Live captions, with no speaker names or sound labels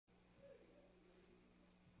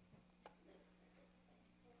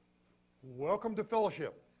Welcome to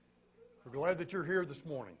fellowship. We're glad that you're here this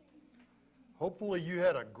morning. Hopefully you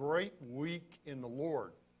had a great week in the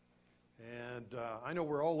Lord. And I know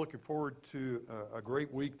we're all looking forward to a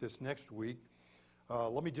great week this next week.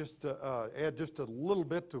 Let me just add just a little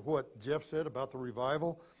bit to what Jeff said about the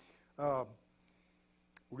revival. We're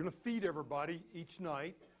going to feed everybody each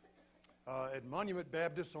night at Monument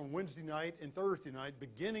Baptist on Wednesday night and Thursday night,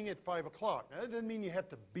 beginning at 5 o'clock. Now, that doesn't mean you have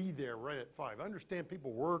to be there right at 5. I understand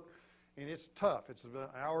people work, and it's tough. It's an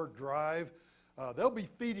hour drive. They'll be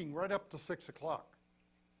feeding right up to 6 o'clock.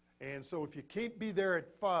 And so if you can't be there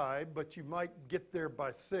at 5, but you might get there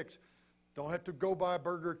by 6, don't have to go by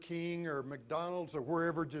Burger King or McDonald's or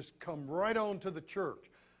wherever. Just come right on to the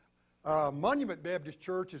church. Monument Baptist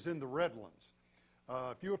Church is in the Redlands.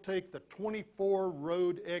 If you'll take the 24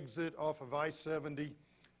 road exit off of I-70,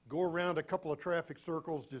 go around a couple of traffic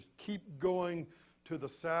circles, just keep going to the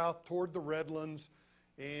south toward the Redlands,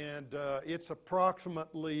 and it's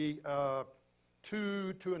approximately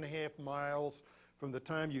 2.5 miles from the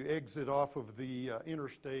time you exit off of the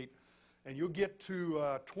interstate, and you'll get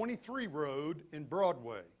to 23 Road in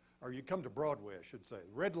Broadway, or you come to Broadway, I should say.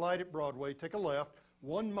 Red light at Broadway, take a left,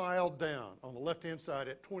 1 mile down on the left-hand side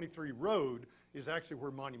at 23 Road is actually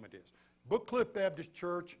where Monument is. Book Cliff Baptist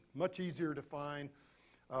Church, much easier to find.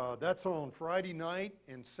 That's on Friday night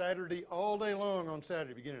and Saturday, all day long on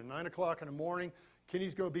Saturday, beginning at 9 o'clock in the morning.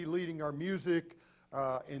 Kenny's going to be leading our music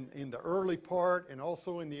in the early part and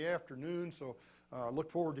also in the afternoon, so look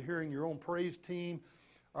forward to hearing your own praise team.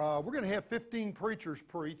 We're going to have 15 preachers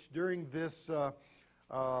preach during this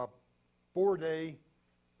 4-day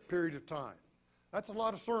period of time. That's a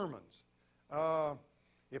lot of sermons.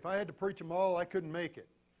 If I had to preach them all, I couldn't make it.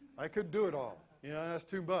 I couldn't do it all. You know, that's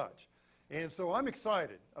too much. And so I'm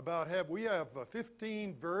excited about we have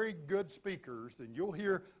 15 very good speakers, and you'll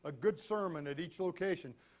hear a good sermon at each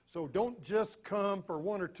location. So don't just come for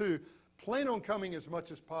one or two. Plan on coming as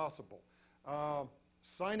much as possible.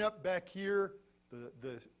 Sign up back here.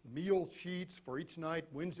 The meal sheets for each night.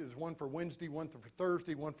 Wednesday is one for Wednesday, one for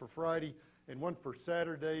Thursday, one for Friday, and one for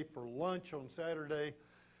Saturday for lunch on Saturday.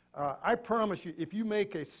 I promise you, if you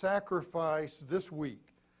make a sacrifice this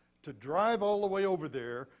week to drive all the way over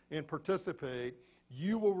there and participate,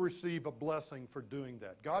 you will receive a blessing for doing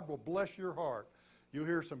that. God will bless your heart. You'll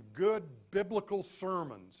hear some good biblical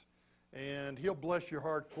sermons, and He'll bless your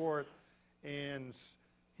heart for it, and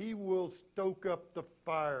He will stoke up the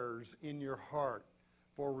fires in your heart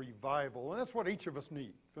for revival. And that's what each of us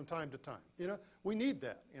need from time to time. You know, we need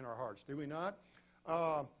that in our hearts, do we not?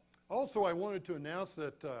 Also, I wanted to announce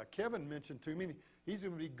that Kevin mentioned to me, he's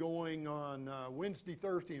going to be going on Wednesday,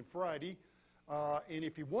 Thursday, and Friday. And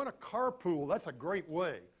if you want to carpool, that's a great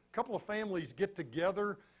way. A couple of families get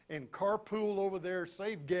together and carpool over there,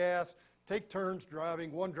 save gas, take turns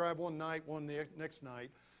driving, one drive one night, one the next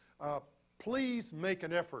night. Please make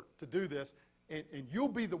an effort to do this, and you'll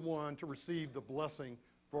be the one to receive the blessing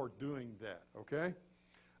for doing that, okay?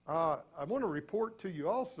 I want to report to you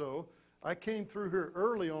also, I came through here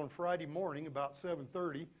early on Friday morning, about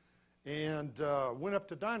 7:30, and went up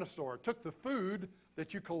to Dinosaur. Took the food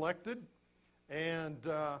that you collected and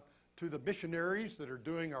to the missionaries that are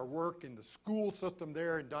doing our work in the school system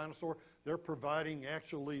there in Dinosaur. They're providing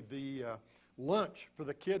actually the lunch for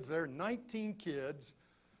the kids there, 19 kids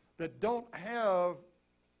that don't have,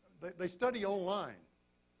 they study online,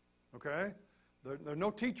 okay? There are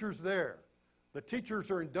no teachers there. The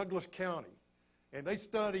teachers are in Douglas County, and they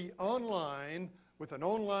study online with an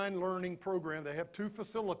online learning program. They have 2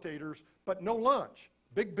 facilitators, but no lunch.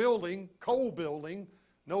 Big building, coal building,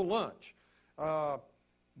 no lunch.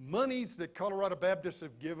 Monies that Colorado Baptists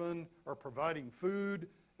have given are providing food,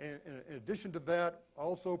 and in addition to that,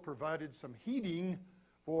 also provided some heating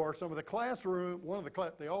for some of the classroom.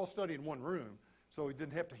 They all study in one room, so we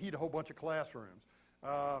didn't have to heat a whole bunch of classrooms.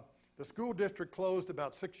 The school district closed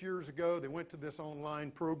about 6 years ago. They went to this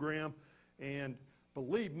online program, and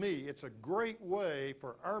believe me, it's a great way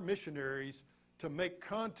for our missionaries to make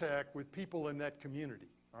contact with people in that community,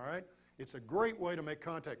 all right? It's a great way to make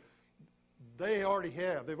contact. They already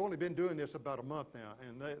have. They've only been doing this about a month now,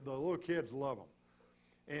 and the little kids love them.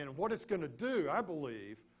 And what it's going to do, I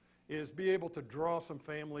believe, is be able to draw some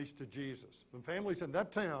families to Jesus. The families in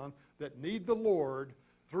that town that need the Lord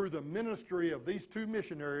through the ministry of these 2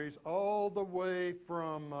 missionaries all the way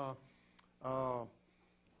from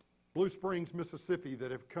Blue Springs, Mississippi,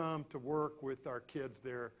 that have come to work with our kids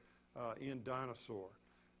there in Dinosaur.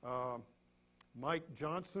 Mike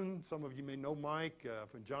Johnson, some of you may know Mike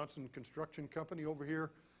from Johnson Construction Company over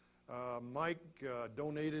here. Mike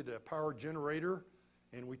donated a power generator,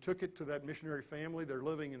 and we took it to that missionary family. They're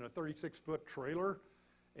living in a 36-foot trailer,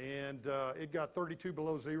 And it got 32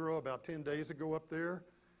 below zero about 10 days ago up there.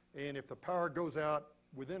 And if the power goes out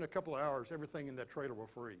within a couple of hours, everything in that trailer will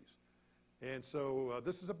freeze. And so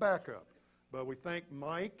this is a backup. But we thank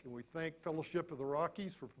Mike and we thank Fellowship of the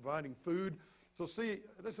Rockies for providing food. So see,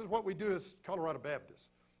 this is what we do as Colorado Baptists.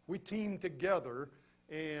 We team together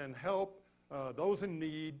and help those in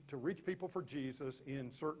need to reach people for Jesus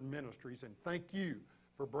in certain ministries. And thank you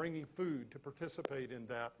for bringing food to participate in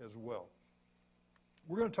that as well.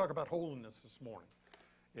 We're going to talk about holiness this morning.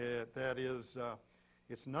 That is,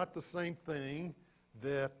 it's not the same thing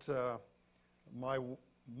that my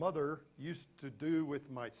mother used to do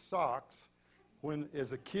with my socks. When,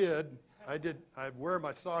 as a kid, I'd wear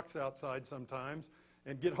my socks outside sometimes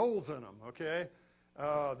and get holes in them, okay?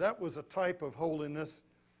 That was a type of holiness,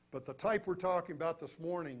 but the type we're talking about this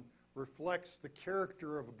morning reflects the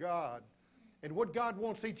character of God. And what God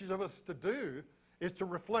wants each of us to do is to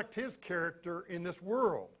reflect His character in this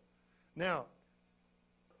world. Now,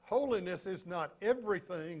 holiness is not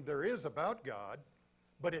everything there is about God,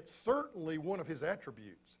 but it's certainly one of His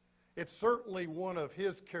attributes. It's certainly one of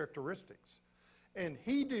His characteristics. And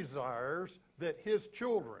He desires that His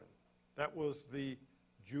children, that was the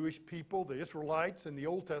Jewish people, the Israelites in the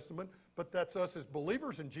Old Testament, but that's us as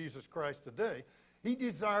believers in Jesus Christ today. He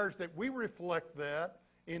desires that we reflect that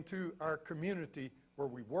into our community where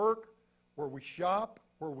we work, where we shop,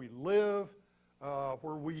 where we live,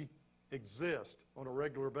 where we exist on a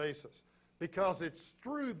regular basis. Because it's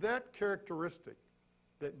through that characteristic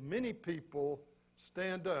that many people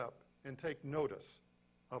stand up and take notice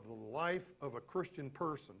of the life of a Christian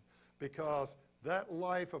person, because that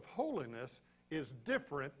life of holiness is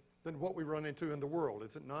different than what we run into in the world,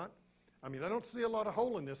 is it not? I mean, I don't see a lot of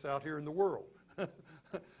holiness out here in the world.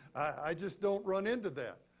 I just don't run into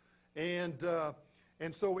that.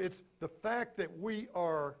 And so it's the fact that we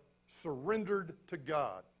are surrendered to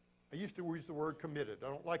God. I used to use the word committed. I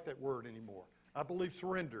don't like that word anymore. I believe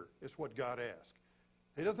surrender is what God asks.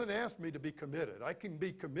 He doesn't ask me to be committed. I can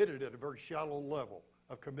be committed at a very shallow level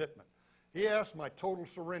of commitment. He asks my total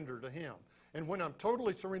surrender to Him. And when I'm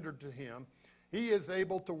totally surrendered to Him, He is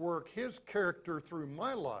able to work His character through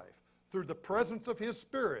my life, through the presence of His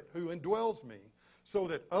Spirit who indwells me, so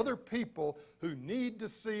that other people who need to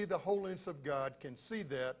see the holiness of God can see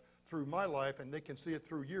that through my life, and they can see it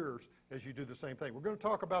through yours as you do the same thing. We're going to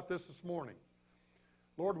talk about this morning.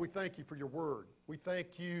 Lord, we thank You for Your word. We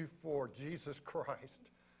thank You for Jesus Christ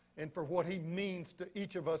and for what He means to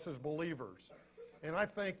each of us as believers. And I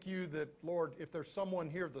thank You that, Lord, if there's someone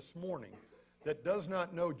here this morning that does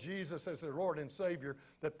not know Jesus as their Lord and Savior,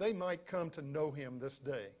 that they might come to know Him this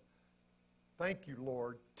day. Thank You,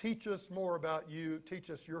 Lord. Teach us more about You.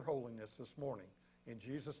 Teach us Your holiness this morning. In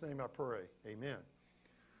Jesus' name I pray. Amen.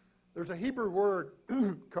 There's a Hebrew word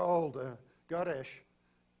called Kadesh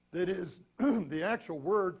that is the actual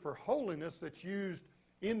word for holiness that's used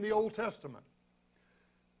in the Old Testament.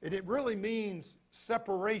 And it really means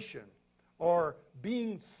separation or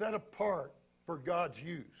being set apart for God's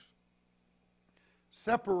use.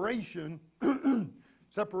 Separation,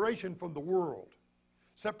 separation from the world.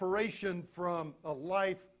 Separation from a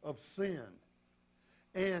life of sin.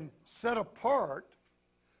 And set apart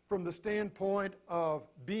from the standpoint of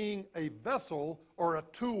being a vessel or a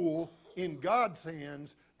tool in God's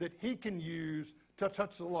hands that He can use to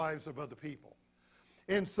touch the lives of other people.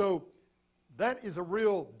 And so that is a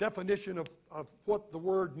real definition of what the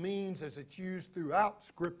word means as it's used throughout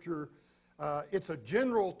Scripture. It's a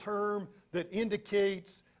general term that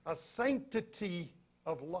indicates a sanctity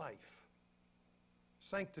of life.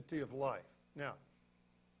 Sanctity of life. Now,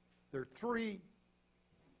 there are three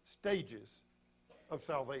stages of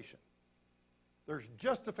salvation. There's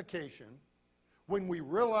justification, when we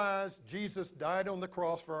realize Jesus died on the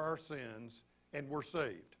cross for our sins and we're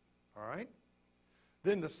saved. All right?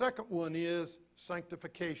 Then the second one is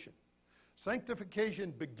sanctification.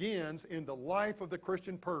 Sanctification begins in the life of the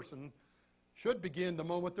Christian person, should begin the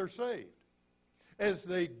moment they're saved. As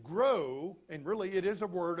they grow, and really it is a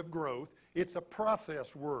word of growth, it's a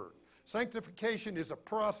process word. Sanctification is a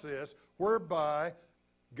process whereby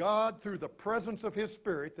God, through the presence of His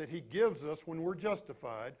Spirit that He gives us when we're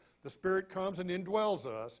justified, the Spirit comes and indwells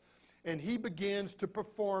us, and He begins to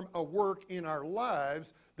perform a work in our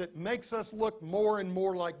lives that makes us look more and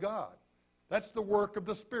more like God. That's the work of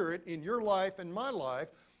the Spirit in your life and my life.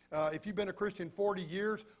 If you've been a Christian 40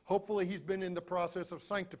 years, hopefully He's been in the process of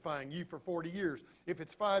sanctifying you for 40 years. If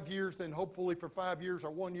it's 5 years, then hopefully for 5 years,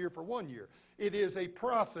 or 1 year for 1 year. It is a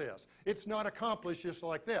process. It's not accomplished just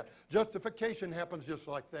like that. Justification happens just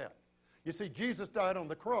like that. You see, Jesus died on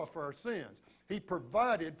the cross for our sins. He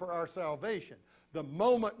provided for our salvation. The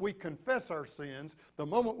moment we confess our sins, the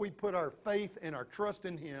moment we put our faith and our trust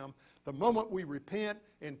in Him, the moment we repent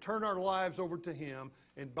and turn our lives over to Him,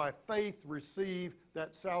 and by faith receive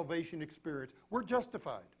that salvation experience, we're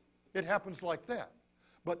justified. It happens like that.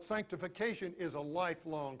 But sanctification is a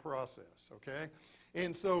lifelong process, okay?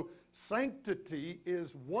 And so sanctity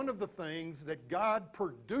is one of the things that God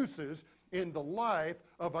produces in the life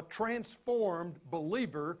of a transformed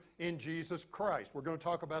believer in Jesus Christ. We're going to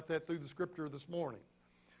talk about that through the Scripture this morning.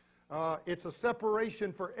 It's a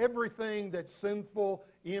separation for everything that's sinful,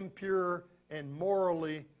 impure, and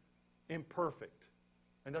morally imperfect.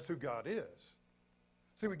 And that's who God is.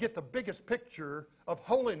 See, we get the biggest picture of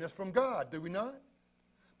holiness from God, do we not?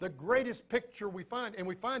 The greatest picture we find, and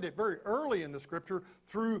we find it very early in the Scripture,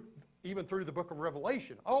 even through the book of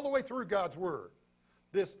Revelation, all the way through God's Word.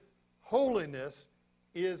 This holiness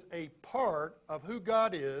is a part of who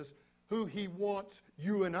God is, who He wants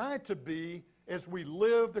you and I to be as we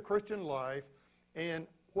live the Christian life, and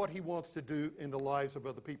what He wants to do in the lives of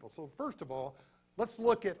other people. So first of all, let's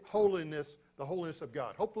look at holiness, the holiness of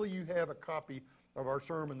God. Hopefully you have a copy of our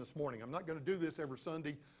sermon this morning. I'm not going to do this every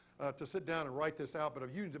Sunday to sit down and write this out, but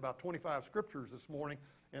I've used about 25 scriptures this morning,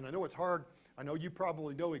 and I know it's hard. I know you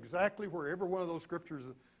probably know exactly where every one of those scriptures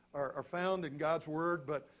are found in God's Word,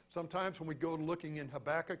 but sometimes when we go looking in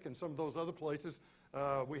Habakkuk and some of those other places,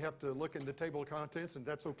 we have to look in the table of contents, and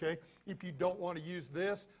that's okay. If you don't want to use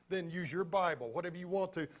this, then use your Bible, whatever you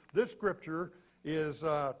want to. This scripture is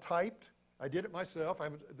typed. I did it myself.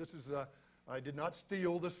 I did not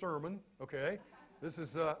steal this sermon, okay? This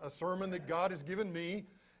is a sermon that God has given me.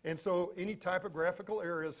 And so any typographical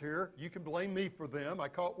errors here, you can blame me for them. I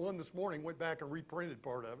caught one this morning, went back and reprinted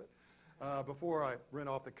part of it before I ran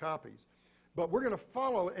off the copies. But we're going to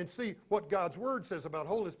follow and see what God's Word says about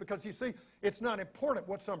holiness, because you see, it's not important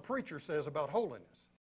what some preacher says about holiness.